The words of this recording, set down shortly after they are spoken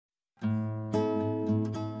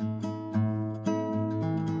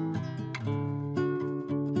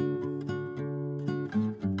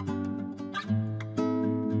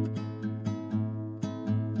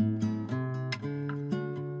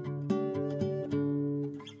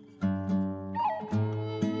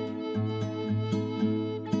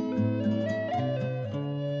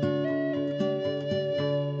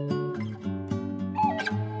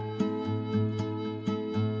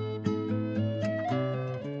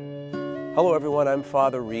Hello everyone, I'm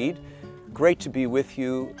Father Reed. Great to be with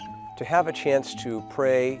you, to have a chance to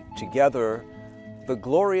pray together the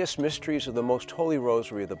glorious mysteries of the Most Holy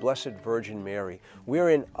Rosary of the Blessed Virgin Mary. We're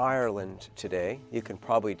in Ireland today. You can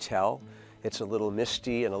probably tell. It's a little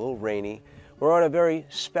misty and a little rainy. We're on a very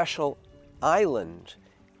special island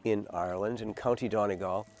in Ireland, in County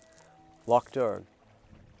Donegal, Lough Derg.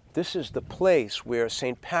 This is the place where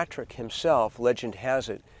St. Patrick himself, legend has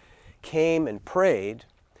it, came and prayed,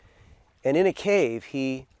 and in a cave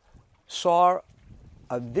he saw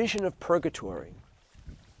a vision of purgatory.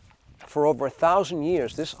 For over 1,000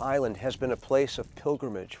 years, this island has been a place of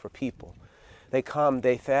pilgrimage for people. They come,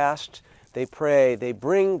 they fast, they pray, they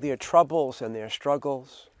bring their troubles and their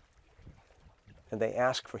struggles, and they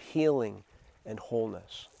ask for healing and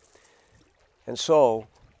wholeness. And so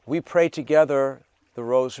we pray together the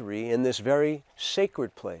Rosary in this very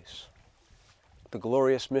sacred place, the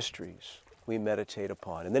glorious mysteries we meditate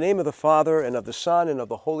upon. In the name of the Father, and of the Son, and of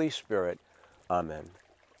the Holy Spirit. Amen.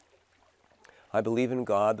 I believe in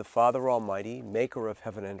God, the Father Almighty, maker of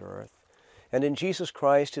heaven and earth, and in Jesus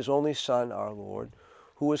Christ, his only Son, our Lord,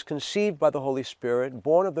 who was conceived by the Holy Spirit,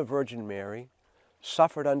 born of the Virgin Mary,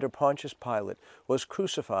 suffered under Pontius Pilate, was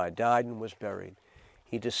crucified, died, and was buried.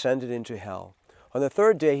 He descended into hell. On the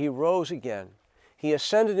third day he rose again. He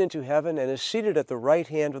ascended into heaven and is seated at the right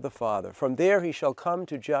hand of the Father. From there he shall come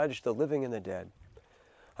to judge the living and the dead.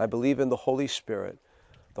 I believe in the Holy Spirit,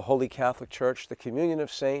 the Holy Catholic Church, the communion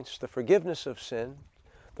of saints, the forgiveness of sin,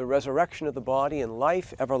 the resurrection of the body, and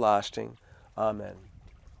life everlasting. Amen.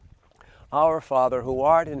 Our Father, who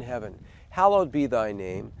art in heaven, hallowed be thy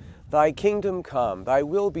name. Thy kingdom come, thy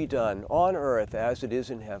will be done, on earth as it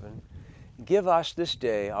is in heaven. Give us this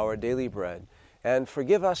day our daily bread, and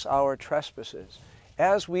forgive us our trespasses,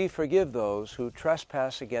 as we forgive those who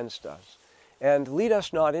trespass against us. And lead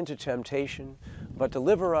us not into temptation, but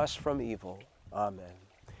deliver us from evil. Amen.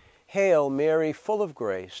 Hail Mary, full of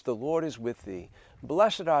grace, the Lord is with thee.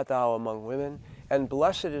 Blessed art thou among women, and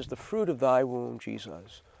blessed is the fruit of thy womb,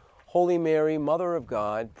 Jesus. Holy Mary, Mother of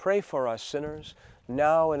God, pray for us sinners,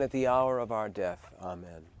 now and at the hour of our death.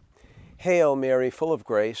 Amen. Hail Mary, full of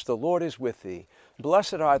grace, the Lord is with thee.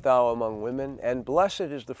 Blessed art thou among women, and blessed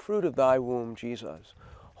is the fruit of thy womb, Jesus.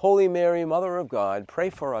 Holy Mary, Mother of God,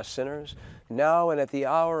 pray for us sinners, now and at the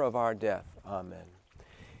hour of our death. Amen.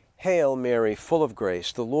 Hail Mary, full of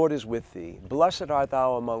grace, the Lord is with thee. Blessed art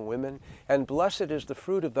thou among women, and blessed is the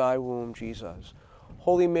fruit of thy womb, Jesus.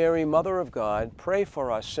 Holy Mary, Mother of God, pray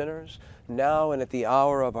for us sinners, now and at the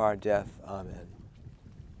hour of our death. Amen.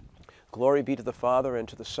 Glory be to the Father, and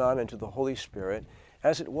to the Son, and to the Holy Spirit,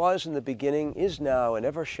 as it was in the beginning, is now, and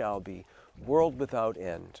ever shall be, world without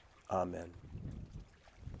end. Amen.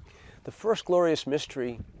 The first glorious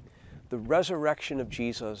mystery, the resurrection of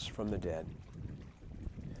Jesus from the dead.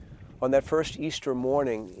 On that first Easter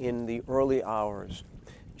morning in the early hours,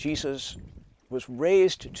 Jesus was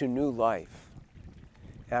raised to new life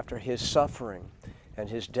after his suffering and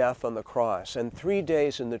his death on the cross, and 3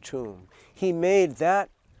 days in the tomb. He made that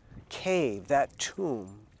cave, that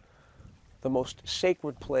tomb, the most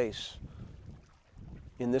sacred place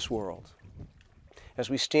in this world. As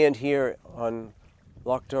we stand here on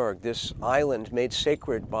Lough Derg, this island made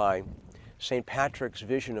sacred by St. Patrick's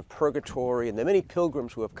vision of purgatory and the many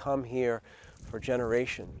pilgrims who have come here for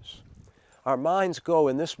generations, our minds go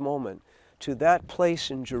in this moment to that place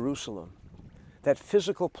in Jerusalem, that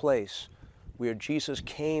physical place where Jesus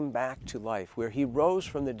came back to life, where he rose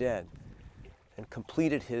from the dead and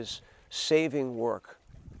completed his saving work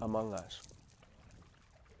among us.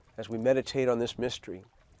 As we meditate on this mystery,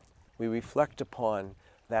 we reflect upon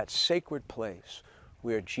that sacred place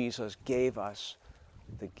where Jesus gave us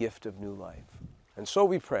the gift of new life. And so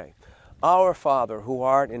we pray, Our Father, who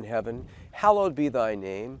art in heaven, hallowed be thy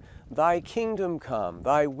name. Thy kingdom come,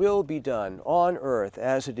 thy will be done, on earth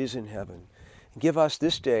as it is in heaven. Give us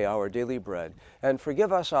this day our daily bread, and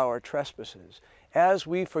forgive us our trespasses, as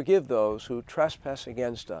we forgive those who trespass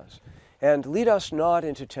against us. And lead us not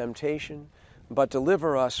into temptation, but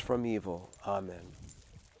deliver us from evil. Amen.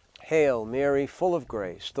 Hail Mary, full of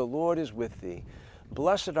grace, the Lord is with thee.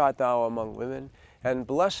 Blessed art thou among women, and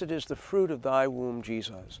blessed is the fruit of thy womb,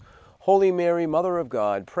 Jesus. Holy Mary, Mother of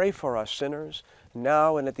God, pray for us sinners,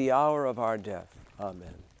 now and at the hour of our death.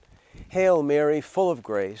 Amen. Hail Mary, full of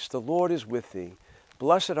grace, the Lord is with thee.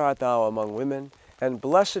 Blessed art thou among women, and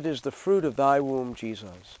blessed is the fruit of thy womb,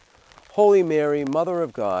 Jesus. Holy Mary, Mother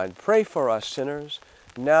of God, pray for us sinners,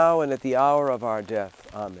 now and at the hour of our death.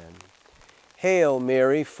 Amen. Hail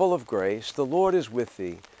Mary, full of grace, the Lord is with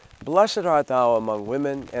thee. Blessed art thou among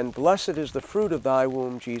women, and blessed is the fruit of thy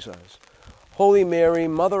womb, Jesus. Holy Mary,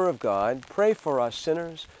 Mother of God, pray for us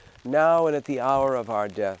sinners, now and at the hour of our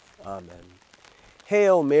death. Amen.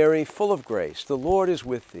 Hail Mary, full of grace, the Lord is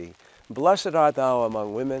with thee. Blessed art thou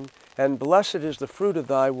among women, and blessed is the fruit of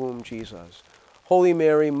thy womb, Jesus. Holy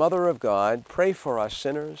Mary, Mother of God, pray for us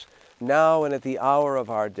sinners, now and at the hour of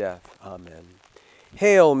our death. Amen.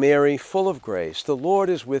 Hail Mary, full of grace, the Lord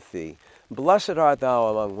is with thee. Blessed art thou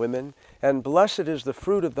among women, and blessed is the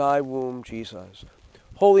fruit of thy womb, Jesus.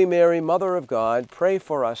 Holy Mary, Mother of God, pray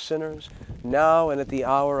for us sinners, now and at the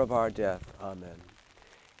hour of our death. Amen.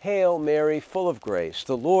 Hail Mary, full of grace,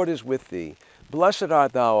 the Lord is with thee. Blessed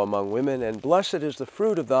art thou among women, and blessed is the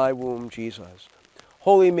fruit of thy womb, Jesus.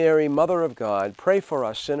 Holy Mary, Mother of God, pray for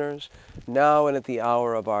us sinners, now and at the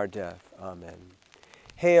hour of our death. Amen.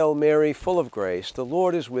 Hail Mary, full of grace, the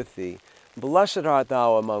Lord is with thee. Blessed art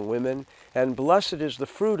thou among women, and blessed is the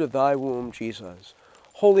fruit of thy womb, Jesus.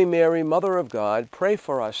 Holy Mary, Mother of God, pray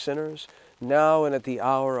for us sinners, now and at the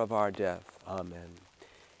hour of our death. Amen.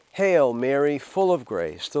 Hail Mary, full of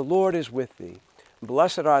grace, the Lord is with thee.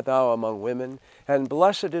 Blessed art thou among women, and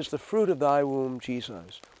blessed is the fruit of thy womb,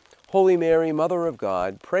 Jesus. Holy Mary, Mother of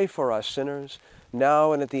God, pray for us sinners,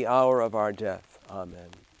 now and at the hour of our death. Amen.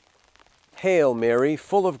 Hail Mary,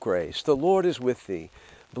 full of grace, the Lord is with thee.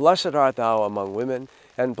 Blessed art thou among women,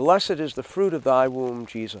 and blessed is the fruit of thy womb,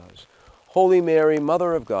 Jesus. Holy Mary,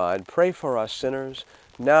 Mother of God, pray for us sinners,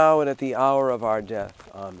 now and at the hour of our death.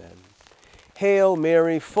 Amen. Hail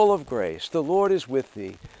Mary, full of grace, the Lord is with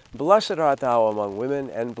thee. Blessed art thou among women,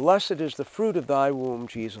 and blessed is the fruit of thy womb,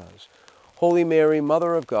 Jesus. Holy Mary,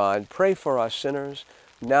 Mother of God, pray for us sinners,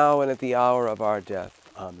 now and at the hour of our death.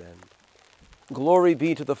 Amen. Glory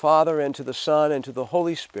be to the Father, and to the Son, and to the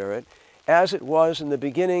Holy Spirit, as it was in the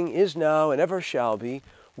beginning, is now, and ever shall be,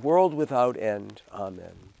 world without end.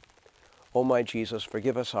 Amen. O my Jesus,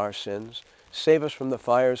 forgive us our sins, save us from the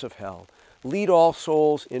fires of hell, lead all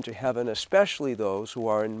souls into heaven, especially those who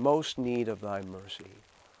are in most need of thy mercy.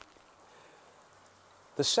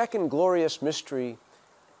 The second glorious mystery,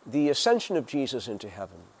 the ascension of Jesus into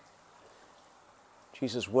heaven.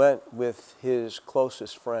 Jesus went with his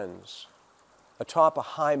closest friends atop a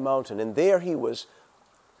high mountain, and there he was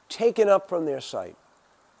taken up from their sight,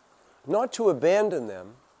 not to abandon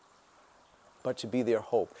them, but to be their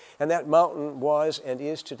hope. And that mountain was and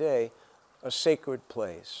is today a sacred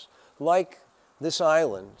place, like this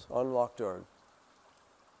island on Lough Derg.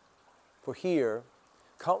 For here,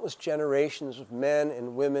 countless generations of men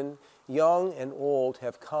and women, young and old,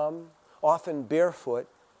 have come, often barefoot,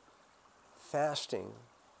 fasting,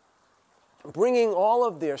 bringing all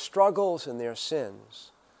of their struggles and their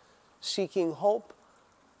sins, seeking hope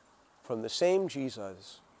from the same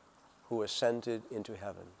Jesus who ascended into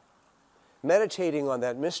heaven. Meditating on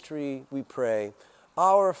that mystery, we pray,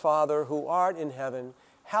 Our Father, who art in heaven,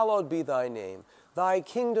 hallowed be thy name. Thy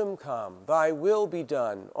kingdom come, thy will be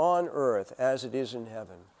done, on earth as it is in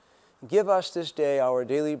heaven. Give us this day our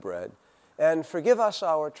daily bread, and forgive us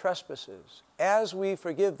our trespasses, as we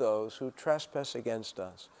forgive those who trespass against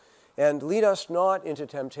us. And lead us not into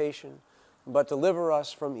temptation, but deliver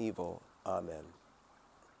us from evil. Amen.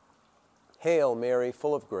 Hail Mary,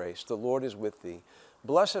 full of grace, the Lord is with thee.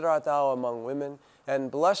 Blessed art thou among women, and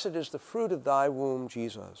blessed is the fruit of thy womb,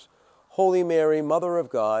 Jesus. Holy Mary, Mother of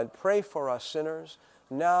God, pray for us sinners,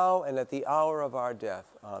 now and at the hour of our death.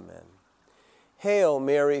 Amen. Hail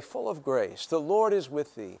Mary, full of grace, the Lord is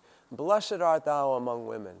with thee. Blessed art thou among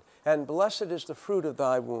women, and blessed is the fruit of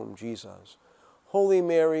thy womb, Jesus. Holy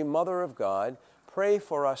Mary, Mother of God, pray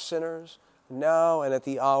for us sinners, now and at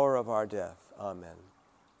the hour of our death. Amen.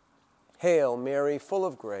 Hail Mary, full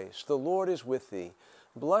of grace, the Lord is with thee.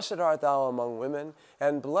 Blessed art thou among women,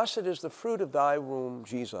 and blessed is the fruit of thy womb,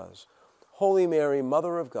 Jesus. Holy Mary,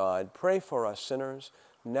 Mother of God, pray for us sinners,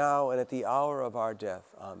 now and at the hour of our death.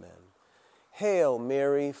 Amen. Hail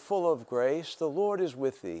Mary, full of grace, the Lord is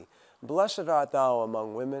with thee. Blessed art thou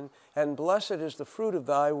among women, and blessed is the fruit of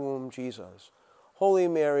thy womb, Jesus. Holy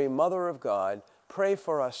Mary, Mother of God, pray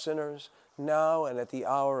for us sinners, now and at the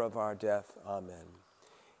hour of our death. Amen.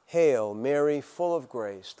 Hail Mary, full of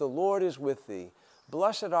grace, the Lord is with thee.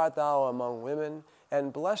 Blessed art thou among women,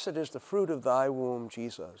 and blessed is the fruit of thy womb,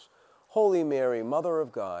 Jesus. Holy Mary, Mother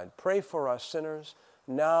of God, pray for us sinners,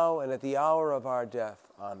 now and at the hour of our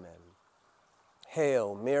death. Amen.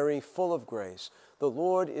 Hail Mary, full of grace, the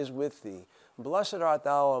Lord is with thee. Blessed art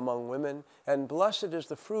thou among women, and blessed is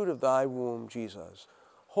the fruit of thy womb, Jesus.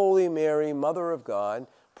 Holy Mary, Mother of God,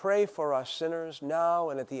 pray for us sinners, now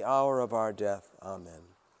and at the hour of our death. Amen.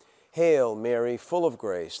 Hail Mary, full of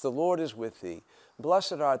grace, the Lord is with thee.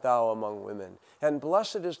 Blessed art thou among women, and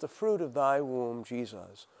blessed is the fruit of thy womb,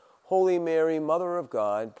 Jesus. Holy Mary, Mother of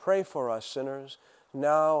God, pray for us sinners,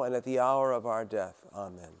 now and at the hour of our death.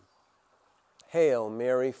 Amen. Hail,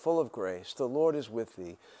 Mary, full of grace, the Lord is with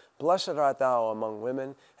thee. Blessed art thou among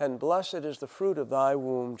women, and blessed is the fruit of thy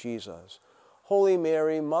womb, Jesus. Holy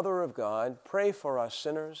Mary, Mother of God, pray for us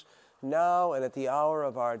sinners, now and at the hour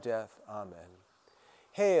of our death. Amen.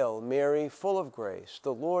 Hail, Mary, full of grace,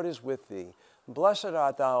 the Lord is with thee. Blessed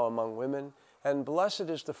art thou among women, and blessed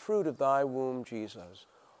is the fruit of thy womb, Jesus.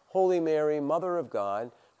 Holy Mary, Mother of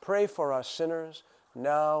God, pray for us sinners,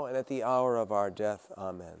 now and at the hour of our death.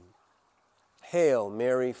 Amen. Hail,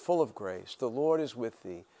 Mary, full of grace, the Lord is with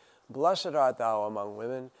thee. Blessed art thou among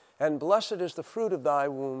women, and blessed is the fruit of thy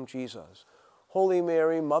womb, Jesus. Holy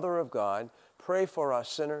Mary, Mother of God, pray for us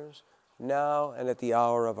sinners, now and at the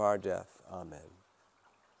hour of our death. Amen.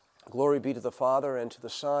 Glory be to the Father, and to the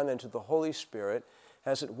Son, and to the Holy Spirit,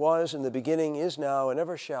 as it was in the beginning, is now, and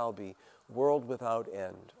ever shall be, world without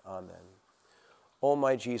end. Amen. O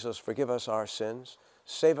my Jesus, forgive us our sins,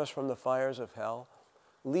 save us from the fires of hell,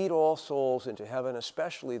 lead all souls into heaven,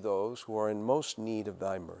 especially those who are in most need of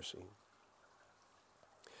thy mercy.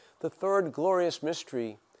 The third glorious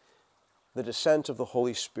mystery, the descent of the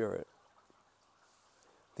Holy Spirit.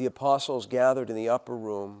 The apostles gathered in the upper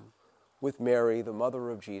room with Mary, the mother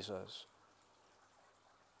of Jesus.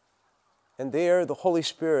 And there the Holy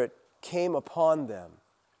Spirit came upon them,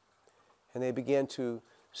 and they began to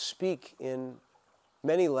speak in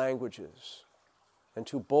many languages and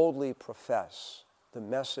to boldly profess the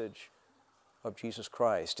message of Jesus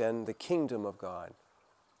Christ and the kingdom of God.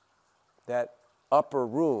 That upper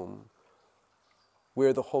room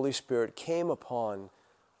where the Holy Spirit came upon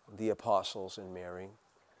the apostles and Mary,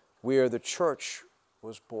 where the church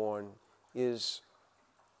was born, is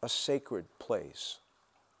a sacred place.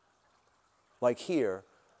 Like here,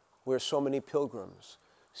 where so many pilgrims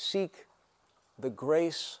seek the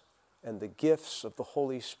grace and the gifts of the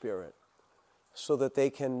Holy Spirit so that they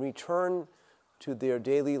can return to their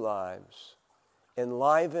daily lives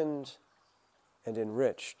enlivened and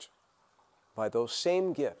enriched by those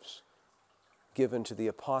same gifts given to the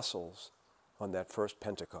apostles on that first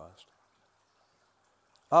Pentecost.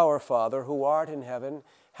 Our Father, who art in heaven,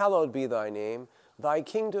 hallowed be thy name. Thy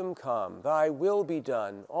kingdom come, thy will be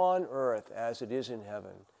done on earth as it is in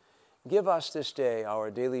heaven. Give us this day our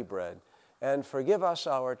daily bread, and forgive us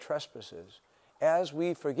our trespasses, as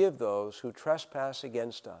we forgive those who trespass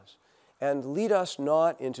against us. And lead us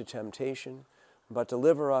not into temptation, but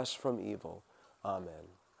deliver us from evil.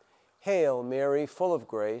 Amen. Hail, Mary, full of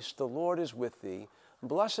grace, the Lord is with thee.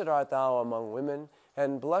 Blessed art thou among women,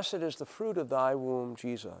 and blessed is the fruit of thy womb,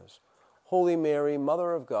 Jesus. Holy Mary,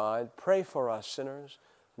 Mother of God, pray for us sinners,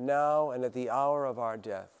 now and at the hour of our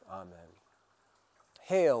death. Amen.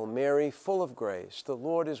 Hail, Mary, full of grace, the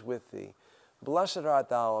Lord is with thee. Blessed art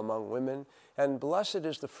thou among women, and blessed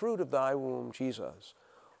is the fruit of thy womb, Jesus.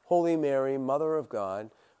 Holy Mary, Mother of God,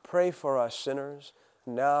 pray for us sinners,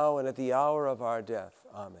 now and at the hour of our death.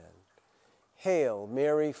 Amen. Hail,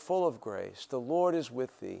 Mary, full of grace, the Lord is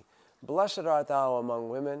with thee. Blessed art thou among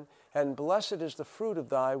women, and blessed is the fruit of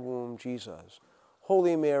thy womb, Jesus.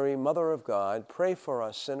 Holy Mary, Mother of God, pray for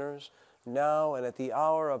us sinners, now and at the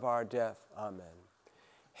hour of our death. Amen.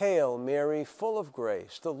 Hail, Mary, full of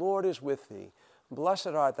grace, the Lord is with thee. Blessed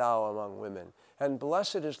art thou among women, and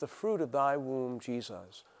blessed is the fruit of thy womb,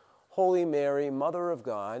 Jesus. Holy Mary, Mother of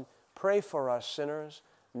God, pray for us sinners,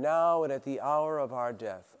 now and at the hour of our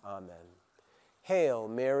death. Amen. Hail,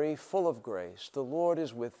 Mary, full of grace, the Lord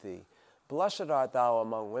is with thee. Blessed art thou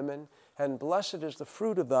among women, and blessed is the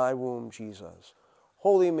fruit of thy womb, Jesus.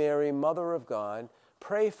 Holy Mary, Mother of God,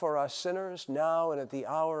 pray for us sinners, now and at the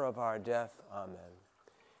hour of our death. Amen.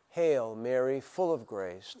 Hail, Mary, full of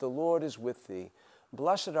grace, the Lord is with thee.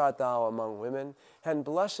 Blessed art thou among women, and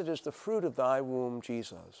blessed is the fruit of thy womb,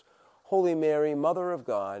 Jesus. Holy Mary, Mother of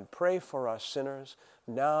God, pray for us sinners,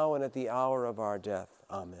 now and at the hour of our death.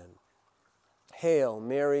 Amen. Hail,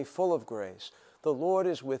 Mary, full of grace, the Lord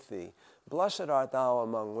is with thee. Blessed art thou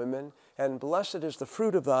among women, and blessed is the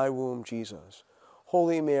fruit of thy womb, Jesus.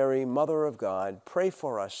 Holy Mary, Mother of God, pray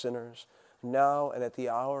for us sinners, now and at the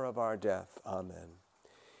hour of our death. Amen.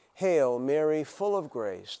 Hail, Mary, full of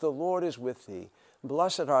grace, the Lord is with thee.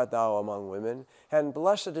 Blessed art thou among women, and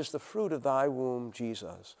blessed is the fruit of thy womb,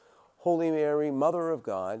 Jesus. Holy Mary, Mother of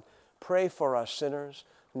God, pray for us sinners,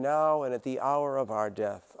 now and at the hour of our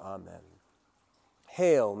death. Amen.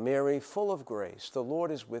 Hail, Mary, full of grace, the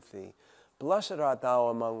Lord is with thee. Blessed art thou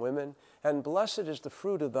among women, and blessed is the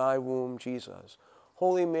fruit of thy womb, Jesus.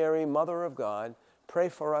 Holy Mary, Mother of God, pray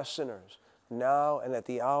for us sinners, now and at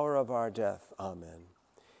the hour of our death. Amen.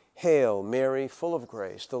 Hail, Mary, full of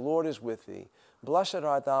grace, the Lord is with thee. Blessed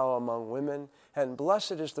art thou among women, and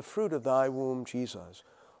blessed is the fruit of thy womb, Jesus.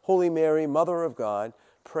 Holy Mary, Mother of God,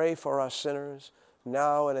 pray for us sinners,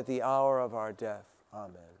 now and at the hour of our death.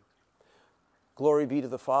 Amen. Glory be to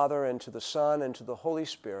the Father, and to the Son, and to the Holy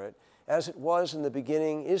Spirit, as it was in the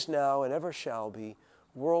beginning, is now, and ever shall be,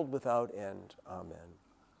 world without end. Amen.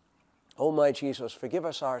 O my Jesus, forgive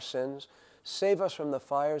us our sins, save us from the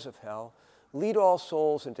fires of hell, lead all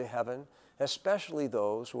souls into heaven, especially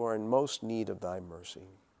those who are in most need of thy mercy.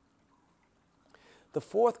 The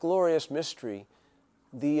fourth glorious mystery,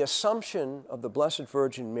 the Assumption of the Blessed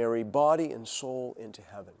Virgin Mary, body and soul, into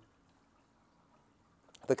heaven.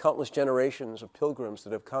 The countless generations of pilgrims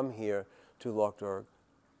that have come here to Lough Derg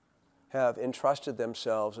have entrusted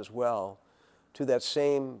themselves as well to that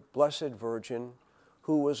same Blessed Virgin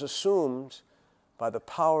who was assumed by the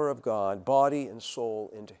power of God, body and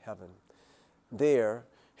soul, into heaven. There,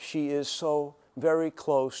 she is so very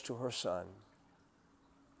close to her Son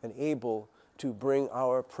and able to bring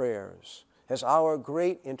our prayers as our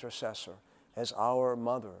great intercessor, as our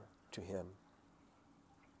mother to him.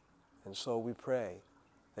 And so we pray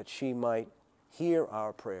that she might hear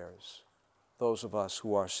our prayers, those of us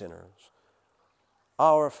who are sinners.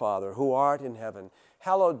 Our Father, who art in heaven,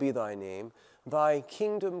 hallowed be thy name. Thy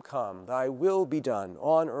kingdom come, thy will be done,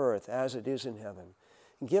 on earth as it is in heaven.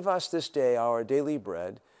 Give us this day our daily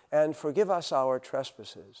bread, and forgive us our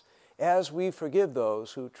trespasses, as we forgive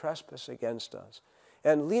those who trespass against us.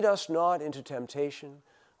 And lead us not into temptation,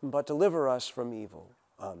 but deliver us from evil.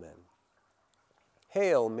 Amen.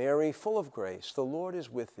 Hail, Mary, full of grace, the Lord is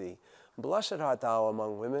with thee. Blessed art thou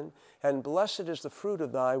among women, and blessed is the fruit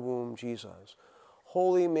of thy womb, Jesus.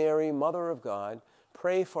 Holy Mary, Mother of God,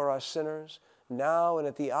 pray for us sinners, now and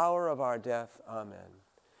at the hour of our death. Amen.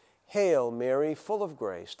 Hail, Mary, full of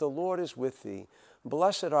grace, the Lord is with thee.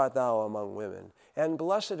 Blessed art thou among women, and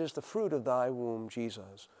blessed is the fruit of thy womb,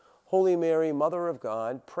 Jesus. Holy Mary, Mother of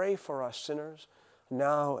God, pray for us sinners,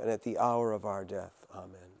 now and at the hour of our death.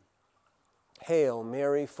 Amen. Hail,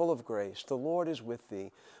 Mary, full of grace, the Lord is with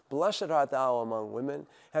thee. Blessed art thou among women,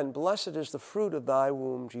 and blessed is the fruit of thy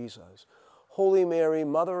womb, Jesus. Holy Mary,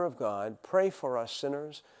 Mother of God, pray for us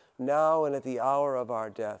sinners, now and at the hour of our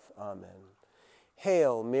death. Amen.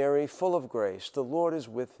 Hail, Mary, full of grace, the Lord is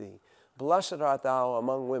with thee. Blessed art thou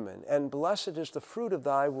among women, and blessed is the fruit of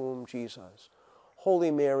thy womb, Jesus.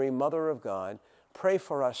 Holy Mary, Mother of God, pray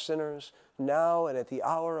for us sinners, now and at the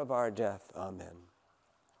hour of our death. Amen.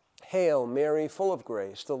 Hail, Mary, full of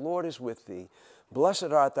grace, the Lord is with thee.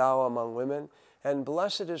 Blessed art thou among women, and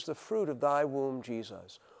blessed is the fruit of thy womb,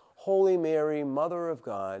 Jesus. Holy Mary, Mother of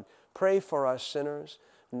God, pray for us sinners,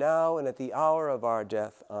 now and at the hour of our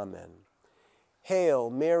death. Amen.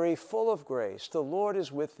 Hail, Mary, full of grace, the Lord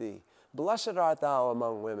is with thee. Blessed art thou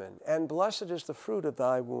among women, and blessed is the fruit of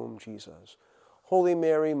thy womb, Jesus. Holy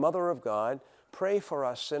Mary, Mother of God, pray for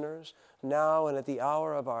us sinners, now and at the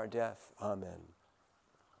hour of our death. Amen.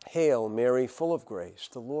 Hail, Mary, full of grace,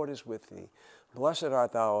 the Lord is with thee. Blessed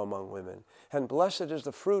art thou among women, and blessed is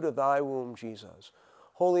the fruit of thy womb, Jesus.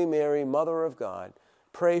 Holy Mary, Mother of God,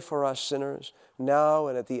 pray for us sinners, now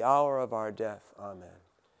and at the hour of our death. Amen.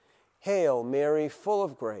 Hail, Mary, full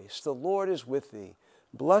of grace, the Lord is with thee.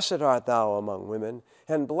 Blessed art thou among women,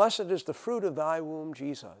 and blessed is the fruit of thy womb,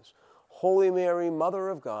 Jesus. Holy Mary, Mother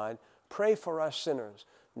of God, pray for us sinners,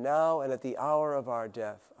 now and at the hour of our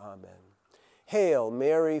death. Amen. Hail,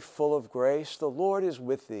 Mary, full of grace, the Lord is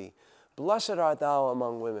with thee. Blessed art thou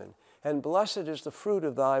among women, and blessed is the fruit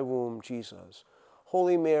of thy womb, Jesus.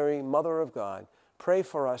 Holy Mary, Mother of God, pray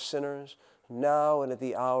for us sinners, now and at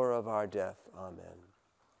the hour of our death. Amen.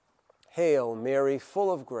 Hail, Mary,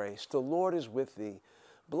 full of grace, the Lord is with thee.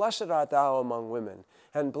 Blessed art thou among women,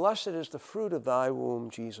 and blessed is the fruit of thy womb,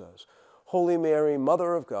 Jesus. Holy Mary,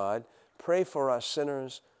 Mother of God, pray for us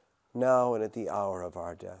sinners, now and at the hour of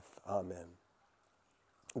our death. Amen.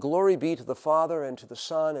 Glory be to the Father, and to the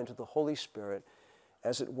Son, and to the Holy Spirit,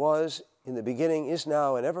 as it was in the beginning, is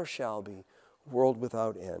now, and ever shall be, world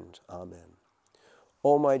without end. Amen.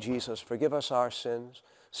 O my Jesus, forgive us our sins,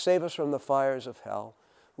 save us from the fires of hell,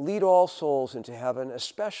 lead all souls into heaven,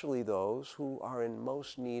 especially those who are in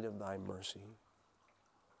most need of thy mercy.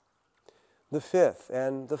 The fifth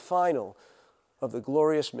and the final of the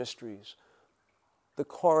glorious mysteries, the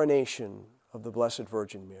coronation of the Blessed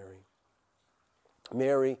Virgin Mary.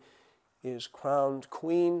 Mary is crowned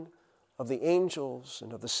Queen of the angels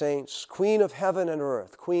and of the saints, Queen of heaven and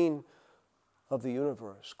earth, Queen of the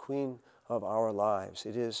universe, Queen of our lives.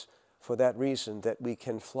 It is for that reason that we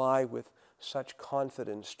can fly with such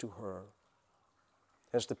confidence to her.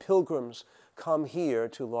 As the pilgrims come here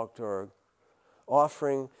to Lough Derg,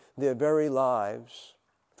 offering their very lives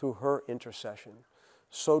through her intercession,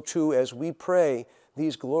 so too as we pray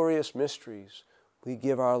these glorious mysteries, we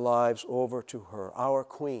give our lives over to her, our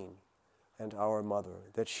Queen and our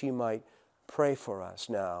Mother, that she might pray for us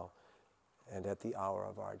now and at the hour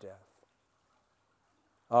of our death.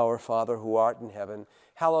 Our Father, who art in heaven,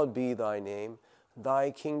 hallowed be thy name.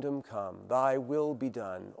 Thy kingdom come, thy will be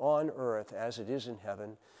done, on earth as it is in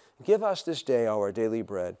heaven. Give us this day our daily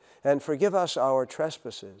bread, and forgive us our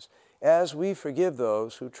trespasses, as we forgive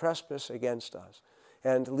those who trespass against us.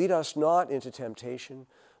 And lead us not into temptation,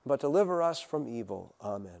 but deliver us from evil.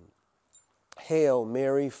 Amen. Hail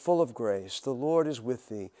Mary, full of grace, the Lord is with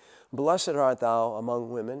thee. Blessed art thou among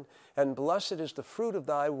women, and blessed is the fruit of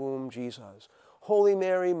thy womb, Jesus. Holy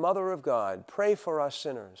Mary, Mother of God, pray for us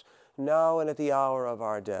sinners, now and at the hour of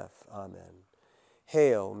our death. Amen.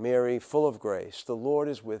 Hail Mary, full of grace, the Lord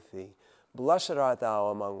is with thee. Blessed art thou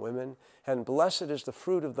among women, and blessed is the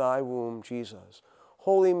fruit of thy womb, Jesus.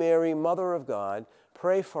 Holy Mary, Mother of God,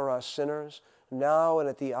 pray for us sinners, now and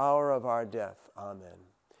at the hour of our death. Amen.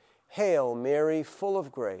 Hail Mary, full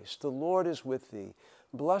of grace, the Lord is with thee.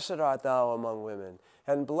 Blessed art thou among women,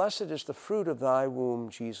 and blessed is the fruit of thy womb,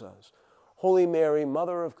 Jesus. Holy Mary,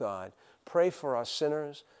 Mother of God, pray for us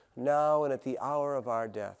sinners, now and at the hour of our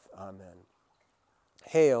death. Amen.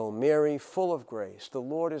 Hail Mary, full of grace, the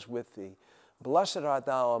Lord is with thee. Blessed art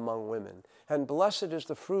thou among women, and blessed is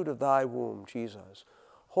the fruit of thy womb, Jesus.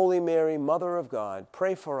 Holy Mary, Mother of God,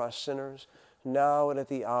 pray for us sinners, now and at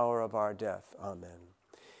the hour of our death. Amen.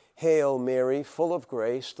 Hail Mary, full of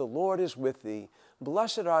grace, the Lord is with thee.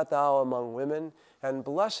 Blessed art thou among women, and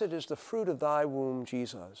blessed is the fruit of thy womb,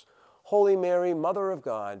 Jesus. Holy Mary, Mother of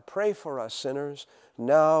God, pray for us sinners,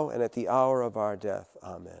 now and at the hour of our death.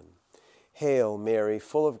 Amen. Hail Mary,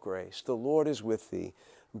 full of grace, the Lord is with thee.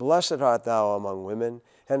 Blessed art thou among women,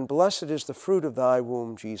 and blessed is the fruit of thy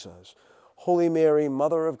womb, Jesus. Holy Mary,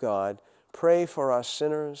 Mother of God, pray for us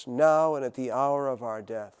sinners, now and at the hour of our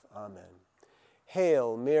death. Amen.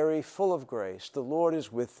 Hail Mary, full of grace, the Lord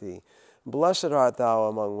is with thee. Blessed art thou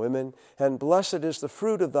among women, and blessed is the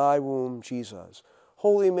fruit of thy womb, Jesus.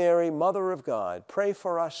 Holy Mary, Mother of God, pray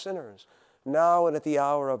for us sinners, now and at the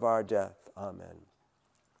hour of our death. Amen.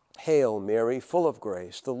 Hail Mary, full of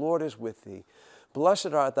grace, the Lord is with thee. Blessed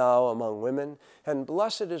art thou among women, and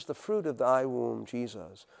blessed is the fruit of thy womb,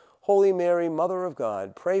 Jesus. Holy Mary, Mother of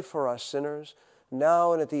God, pray for us sinners,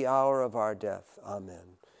 now and at the hour of our death.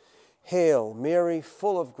 Amen. Hail Mary,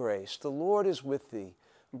 full of grace, the Lord is with thee.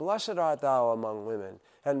 Blessed art thou among women,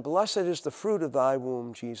 and blessed is the fruit of thy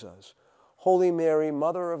womb, Jesus. Holy Mary,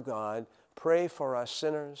 Mother of God, pray for us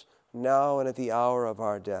sinners, now and at the hour of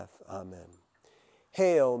our death. Amen.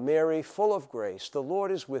 Hail Mary, full of grace, the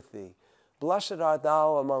Lord is with thee. Blessed art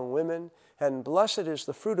thou among women, and blessed is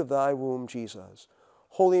the fruit of thy womb, Jesus.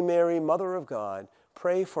 Holy Mary, Mother of God,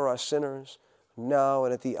 pray for us sinners, now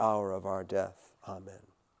and at the hour of our death. Amen.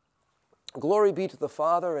 Glory be to the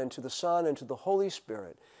Father, and to the Son, and to the Holy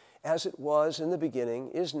Spirit, as it was in the beginning,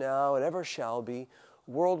 is now, and ever shall be,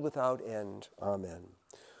 world without end. Amen.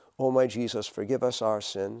 O my Jesus, forgive us our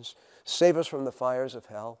sins, save us from the fires of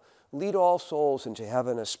hell, lead all souls into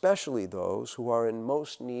heaven, especially those who are in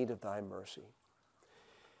most need of thy mercy.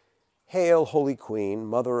 Hail, Holy Queen,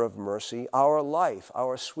 Mother of mercy, our life,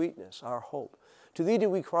 our sweetness, our hope. To thee do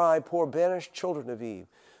we cry, poor banished children of Eve.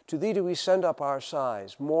 To thee do we send up our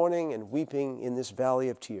sighs, mourning and weeping in this valley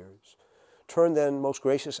of tears. Turn then, most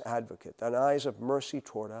gracious Advocate, thine eyes of mercy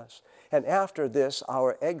toward us, and after this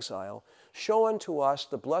our exile, show unto us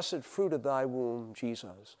the blessed fruit of thy womb,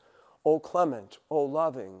 Jesus. O clement, O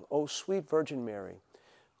loving, O sweet Virgin Mary,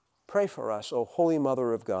 pray for us, O Holy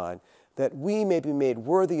Mother of God, that we may be made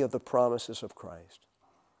worthy of the promises of Christ.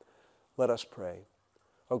 Let us pray.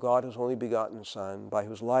 O God, whose only begotten Son, by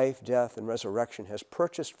whose life, death, and resurrection has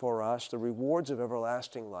purchased for us the rewards of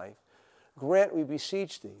everlasting life, grant, we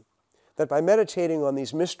beseech thee, that by meditating on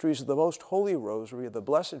these mysteries of the most holy Rosary of the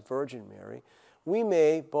Blessed Virgin Mary, we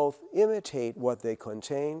may both imitate what they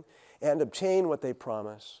contain and obtain what they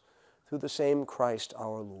promise, through the same Christ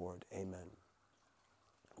our Lord. Amen.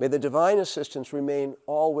 May the divine assistance remain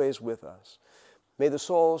always with us. May the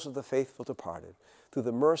souls of the faithful departed, through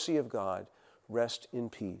the mercy of God, rest in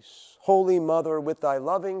peace. Holy Mother, with thy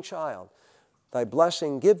loving child, thy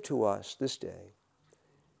blessing give to us this day.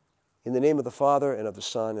 In the name of the Father, and of the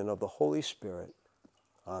Son, and of the Holy Spirit.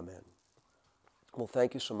 Amen. Well,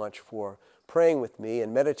 thank you so much for praying with me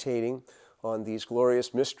and meditating on these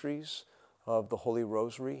glorious mysteries of the Holy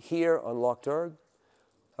Rosary here on Lough Derg,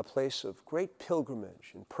 a place of great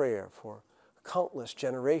pilgrimage and prayer for countless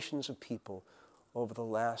generations of people over the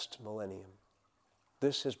last millennium.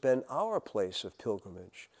 This has been our place of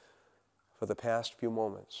pilgrimage for the past few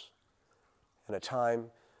moments, and a time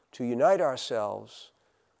to unite ourselves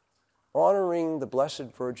honoring the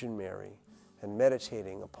Blessed Virgin Mary and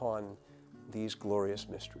meditating upon these glorious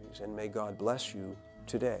mysteries. And may God bless you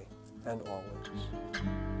today and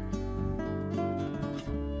always.